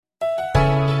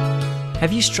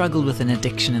Have you struggled with an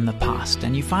addiction in the past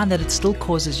and you find that it still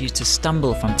causes you to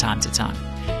stumble from time to time?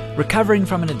 Recovering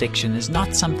from an addiction is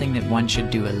not something that one should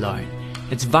do alone.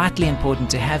 It's vitally important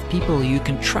to have people who you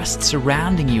can trust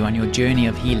surrounding you on your journey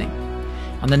of healing.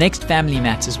 On the next Family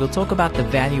Matters, we'll talk about the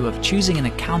value of choosing an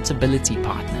accountability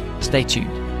partner. Stay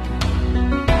tuned.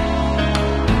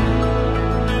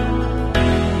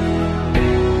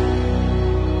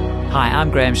 Hi,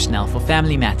 I'm Graham Schnell for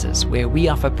Family Matters, where we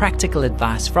offer practical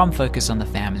advice from Focus on the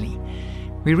Family.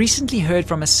 We recently heard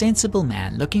from a sensible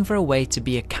man looking for a way to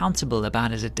be accountable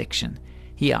about his addiction.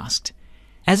 He asked,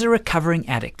 "As a recovering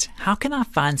addict, how can I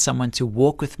find someone to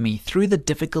walk with me through the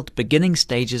difficult beginning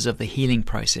stages of the healing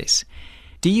process?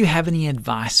 Do you have any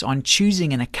advice on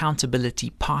choosing an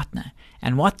accountability partner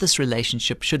and what this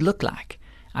relationship should look like?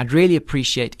 I'd really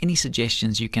appreciate any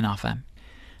suggestions you can offer."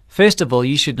 First of all,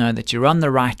 you should know that you're on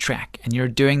the right track and you're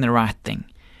doing the right thing.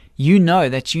 You know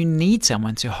that you need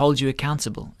someone to hold you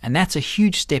accountable, and that's a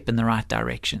huge step in the right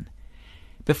direction.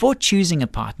 Before choosing a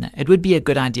partner, it would be a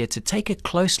good idea to take a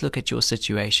close look at your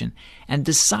situation and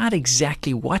decide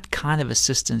exactly what kind of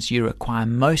assistance you require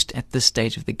most at this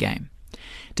stage of the game.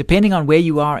 Depending on where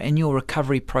you are in your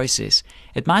recovery process,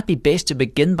 it might be best to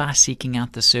begin by seeking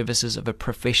out the services of a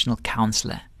professional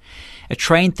counselor. A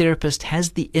trained therapist has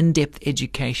the in-depth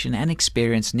education and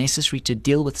experience necessary to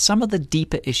deal with some of the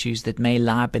deeper issues that may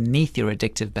lie beneath your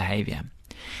addictive behavior.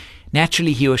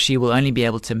 Naturally, he or she will only be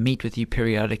able to meet with you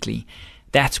periodically.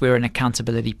 That's where an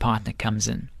accountability partner comes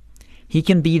in. He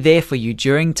can be there for you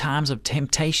during times of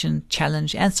temptation,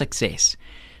 challenge, and success.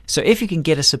 So if you can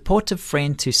get a supportive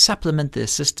friend to supplement the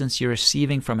assistance you're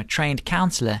receiving from a trained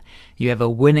counselor, you have a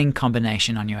winning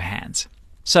combination on your hands.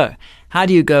 So, how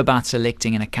do you go about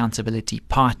selecting an accountability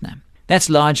partner? That's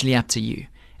largely up to you.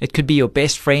 It could be your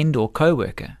best friend or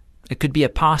co-worker. It could be a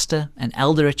pastor, an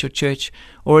elder at your church,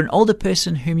 or an older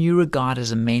person whom you regard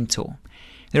as a mentor.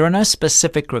 There are no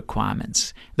specific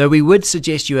requirements, though we would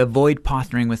suggest you avoid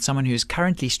partnering with someone who is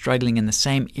currently struggling in the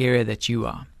same area that you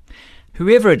are.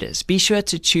 Whoever it is, be sure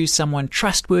to choose someone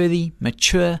trustworthy,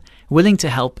 mature, willing to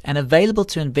help, and available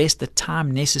to invest the time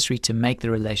necessary to make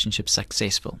the relationship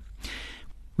successful.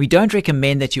 We don't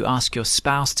recommend that you ask your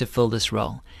spouse to fill this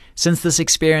role. Since this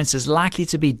experience is likely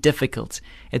to be difficult,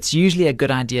 it's usually a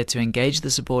good idea to engage the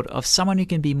support of someone who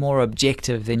can be more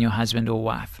objective than your husband or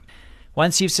wife.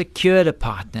 Once you've secured a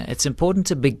partner, it's important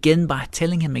to begin by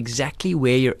telling him exactly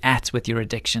where you're at with your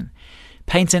addiction.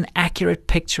 Paint an accurate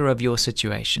picture of your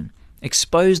situation.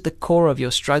 Expose the core of your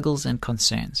struggles and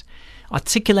concerns.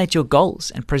 Articulate your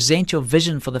goals and present your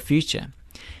vision for the future.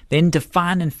 Then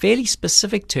define in fairly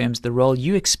specific terms the role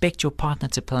you expect your partner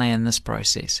to play in this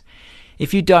process.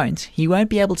 If you don't, he won't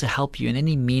be able to help you in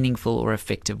any meaningful or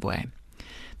effective way.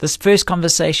 This first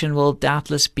conversation will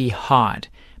doubtless be hard,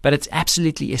 but it's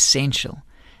absolutely essential.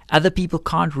 Other people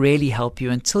can't really help you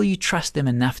until you trust them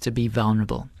enough to be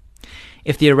vulnerable.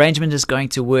 If the arrangement is going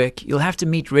to work, you'll have to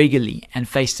meet regularly and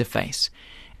face to face.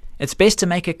 It's best to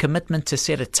make a commitment to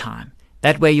set a time.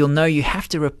 That way you'll know you have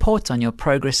to report on your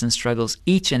progress and struggles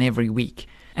each and every week.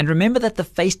 And remember that the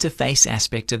face-to-face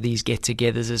aspect of these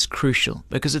get-togethers is crucial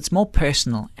because it's more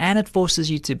personal and it forces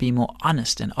you to be more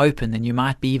honest and open than you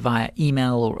might be via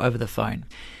email or over the phone.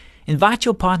 Invite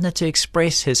your partner to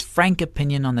express his frank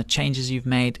opinion on the changes you've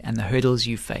made and the hurdles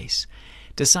you face.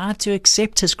 Decide to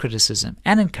accept his criticism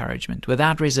and encouragement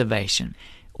without reservation.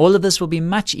 All of this will be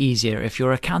much easier if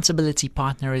your accountability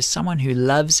partner is someone who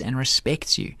loves and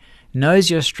respects you, knows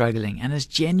you're struggling, and is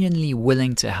genuinely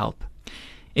willing to help.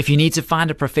 If you need to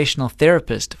find a professional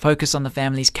therapist, Focus on the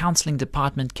Family's counseling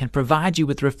department can provide you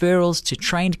with referrals to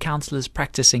trained counselors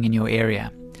practicing in your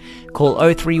area. Call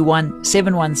 031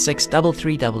 716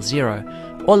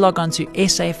 3300 or log on to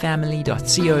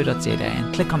safamily.co.za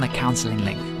and click on the counseling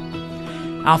link.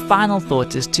 Our final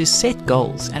thought is to set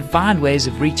goals and find ways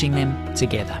of reaching them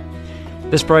together.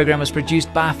 This program was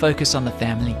produced by Focus on the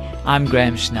Family. I'm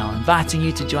Graham Schnell, inviting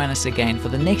you to join us again for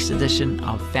the next edition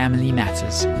of Family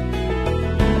Matters.